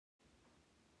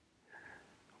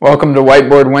Welcome to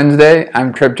Whiteboard Wednesday.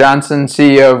 I'm Tripp Johnson,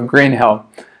 CEO of Greenhill.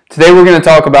 Today we're going to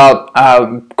talk about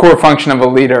core function of a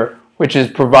leader, which is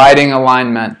providing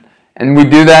alignment. And we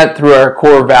do that through our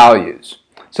core values.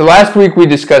 So last week we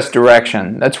discussed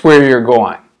direction. That's where you're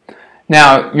going.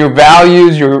 Now, your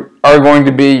values are going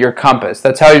to be your compass.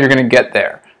 That's how you're going to get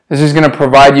there. This is going to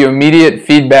provide you immediate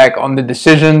feedback on the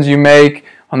decisions you make,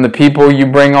 on the people you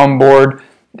bring on board,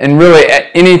 and really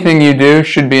anything you do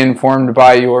should be informed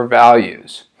by your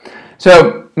values.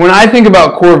 So when I think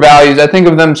about core values, I think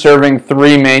of them serving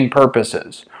three main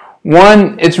purposes.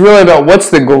 One, it's really about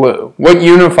what's the glue, what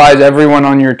unifies everyone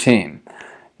on your team.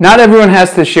 Not everyone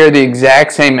has to share the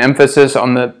exact same emphasis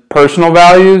on the personal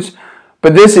values,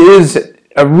 but this is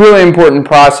a really important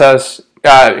process,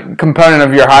 component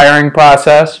of your hiring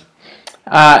process.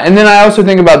 And then I also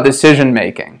think about decision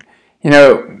making. You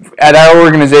know, at our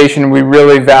organization, we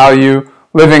really value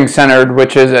living centered,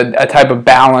 which is a type of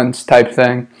balance type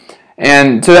thing.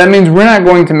 And so that means we're not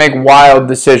going to make wild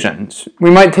decisions. We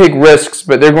might take risks,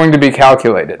 but they're going to be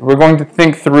calculated. We're going to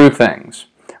think through things.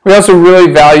 We also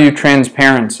really value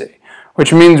transparency,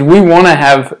 which means we want to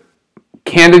have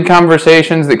candid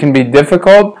conversations that can be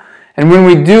difficult. And when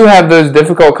we do have those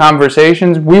difficult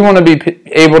conversations, we want to be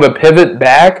able to pivot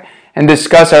back and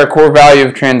discuss our core value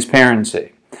of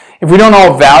transparency. If we don't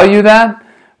all value that,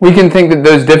 we can think that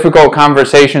those difficult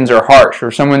conversations are harsh or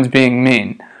someone's being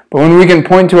mean. But when we can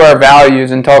point to our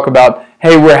values and talk about,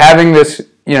 hey, we're having this,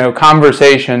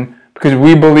 conversation because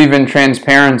we believe in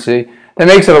transparency, that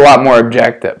makes it a lot more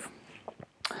objective.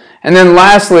 And then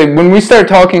lastly, when we start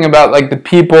talking about like the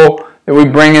people that we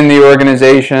bring in the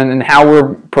organization and how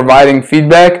we're providing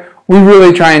feedback, we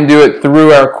really try and do it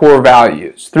through our core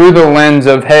values, through the lens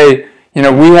of, hey, we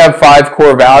have 5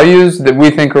 core values that we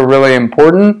think are really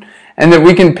important and that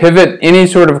we can pivot any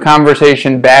sort of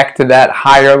conversation back to that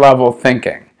higher level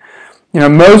thinking.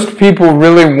 Most people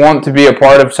really want to be a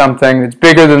part of something that's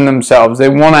bigger than themselves. They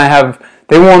want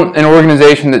an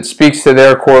organization that speaks to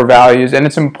their core values, and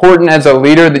it's important as a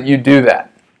leader that you do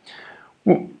that.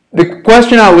 The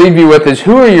question I'll leave you with is,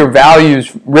 who are your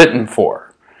values written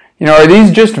for? Are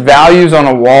these just values on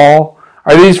a wall?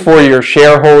 Are these for your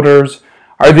shareholders?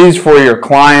 Are these for your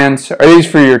clients? Are these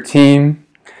for your team?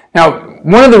 Now,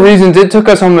 one of the reasons it took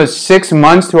us almost 6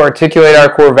 months to articulate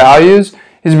our core values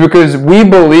is because we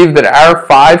believe that our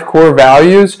 5 core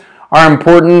values are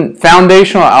important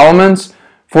foundational elements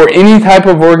for any type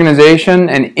of organization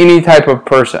and any type of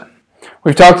person.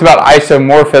 We've talked about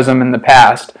isomorphism in the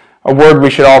past, a word we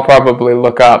should all probably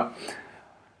look up.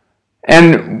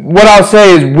 And what I'll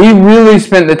say is we really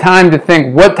spent the time to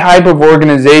think, what type of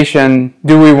organization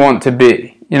do we want to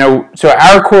be? So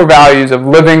our core values of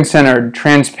living centered,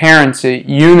 transparency,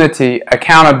 unity,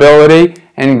 accountability,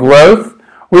 and growth,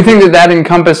 we think that that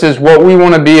encompasses what we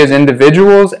want to be as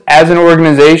individuals, as an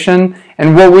organization,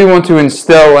 and what we want to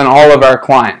instill in all of our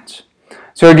clients.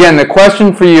 So again, the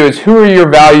question for you is, who are your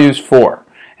values for?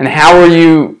 And how are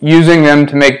you using them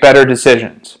to make better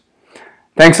decisions?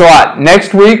 Thanks a lot.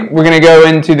 Next week, we're going to go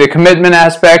into the commitment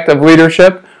aspect of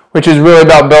leadership, which is really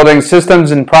about building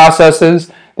systems and processes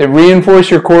that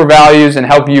reinforce your core values and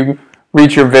help you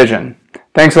reach your vision.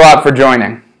 Thanks a lot for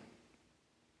joining.